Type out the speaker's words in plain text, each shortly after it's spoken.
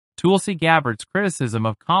Tulsi Gabbard's criticism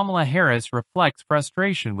of Kamala Harris reflects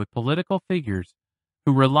frustration with political figures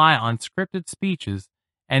who rely on scripted speeches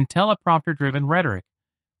and teleprompter-driven rhetoric,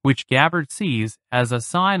 which Gabbard sees as a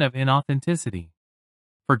sign of inauthenticity.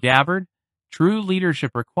 For Gabbard, true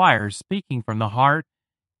leadership requires speaking from the heart,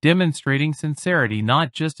 demonstrating sincerity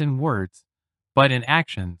not just in words, but in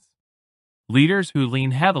actions. Leaders who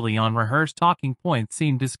lean heavily on rehearsed talking points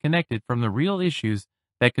seem disconnected from the real issues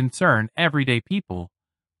that concern everyday people,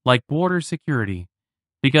 like border security,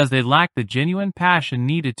 because they lack the genuine passion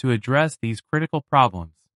needed to address these critical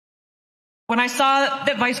problems. When I saw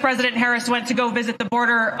that Vice President Harris went to go visit the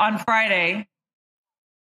border on Friday,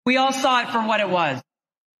 we all saw it for what it was.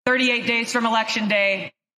 38 days from Election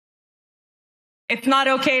Day. It's not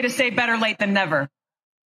okay to say better late than never.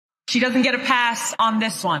 She doesn't get a pass on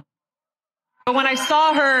this one. But when I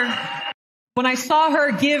saw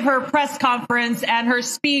her give her press conference and her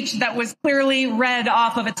speech that was clearly read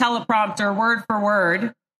off of a teleprompter word for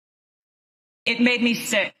word, it made me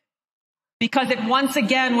sick, because it once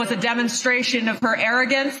again was a demonstration of her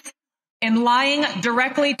arrogance in lying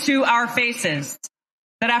directly to our faces.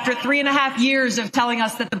 That after 3.5 years of telling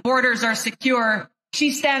us that the borders are secure,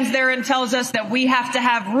 she stands there and tells us that we have to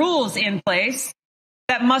have rules in place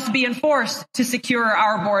that must be enforced to secure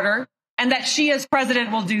our border, and that she as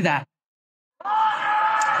president will do that.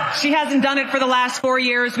 She hasn't done it for the last 4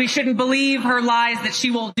 years. We shouldn't believe her lies that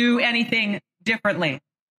she will do anything differently.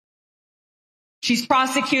 She's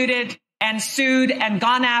prosecuted and sued and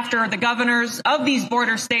gone after the governors of these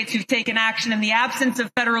border states who've taken action in the absence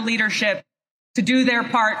of federal leadership to do their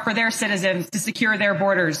part for their citizens to secure their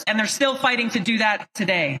borders. And they're still fighting to do that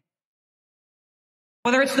today.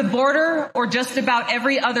 Whether it's the border or just about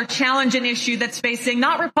every other challenge and issue that's facing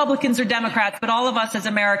not Republicans or Democrats, but all of us as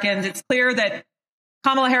Americans, it's clear that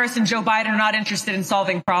Kamala Harris and Joe Biden are not interested in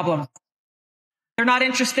solving problems. They're not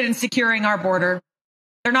interested in securing our border.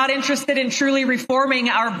 They're not interested in truly reforming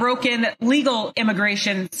our broken legal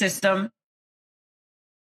immigration system.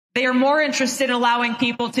 They are more interested in allowing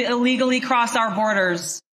people to illegally cross our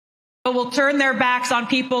borders, but will turn their backs on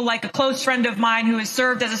people like a close friend of mine who has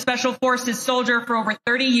served as a special forces soldier for over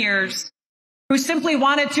 30 years, who simply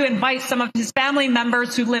wanted to invite some of his family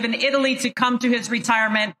members who live in Italy to come to his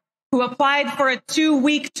retirement, who applied for a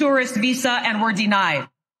 2-week tourist visa and were denied.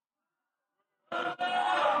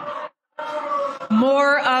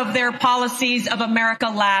 More of their policies of America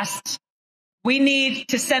last. We need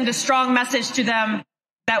to send a strong message to them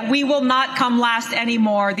that we will not come last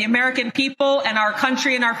anymore. The American people and our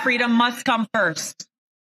country and our freedom must come first.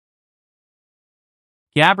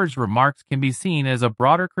 Gabbard's remarks can be seen as a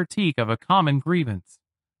broader critique of a common grievance: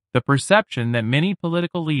 the perception that many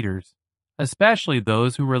political leaders, especially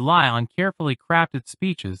those who rely on carefully crafted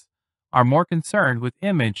speeches, are more concerned with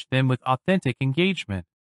image than with authentic engagement.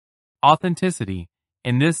 Authenticity,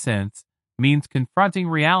 in this sense, means confronting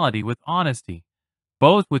reality with honesty,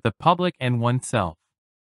 both with the public and oneself.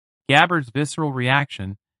 Gabbard's visceral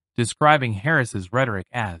reaction, describing Harris's rhetoric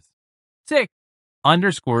as sick,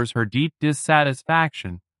 underscores her deep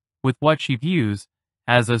dissatisfaction with what she views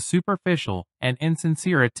as a superficial and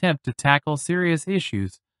insincere attempt to tackle serious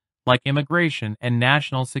issues like immigration and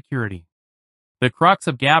national security. The crux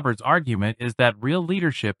of Gabbard's argument is that real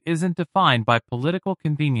leadership isn't defined by political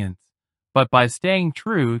convenience, but by staying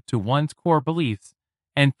true to one's core beliefs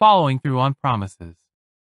and following through on promises.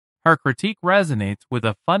 Her critique resonates with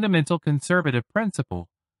a fundamental conservative principle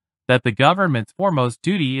that the government's foremost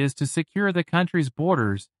duty is to secure the country's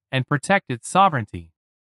borders and protect its sovereignty.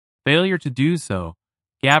 Failure to do so,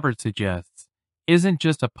 Gabbard suggests, isn't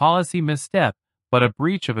just a policy misstep, but a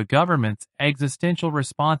breach of a government's existential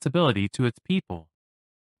responsibility to its people.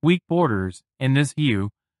 Weak borders, in this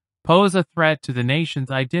view, pose a threat to the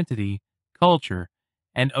nation's identity, culture,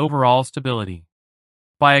 and overall stability.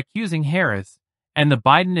 By accusing Harris and the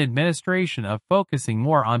Biden administration of focusing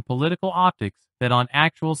more on political optics than on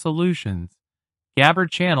actual solutions,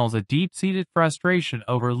 Gabbard channels a deep-seated frustration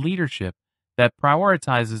over leadership that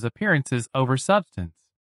prioritizes appearances over substance.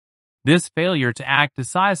 This failure to act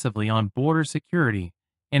decisively on border security,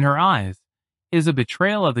 in her eyes, is a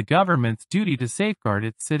betrayal of the government's duty to safeguard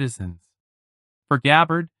its citizens. For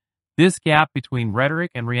Gabbard, this gap between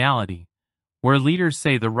rhetoric and reality, where leaders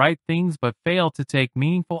say the right things but fail to take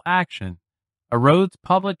meaningful action, erodes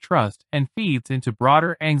public trust and feeds into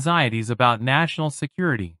broader anxieties about national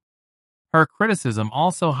security. Her criticism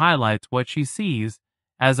also highlights what she sees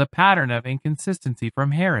as a pattern of inconsistency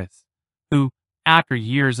from Harris, who, after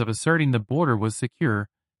years of asserting the border was secure,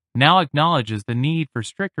 now acknowledges the need for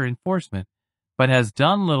stricter enforcement, but has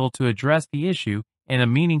done little to address the issue in a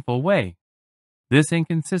meaningful way. This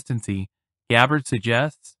inconsistency, Gabbard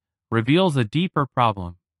suggests, reveals a deeper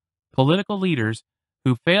problem: political leaders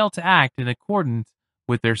who fail to act in accordance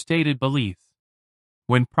with their stated beliefs.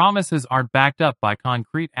 When promises aren't backed up by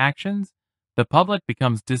concrete actions, the public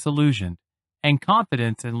becomes disillusioned, and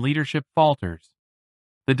confidence in leadership falters.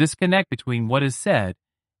 The disconnect between what is said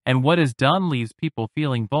and what is done leaves people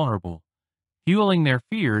feeling vulnerable, fueling their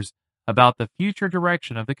fears about the future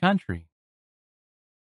direction of the country.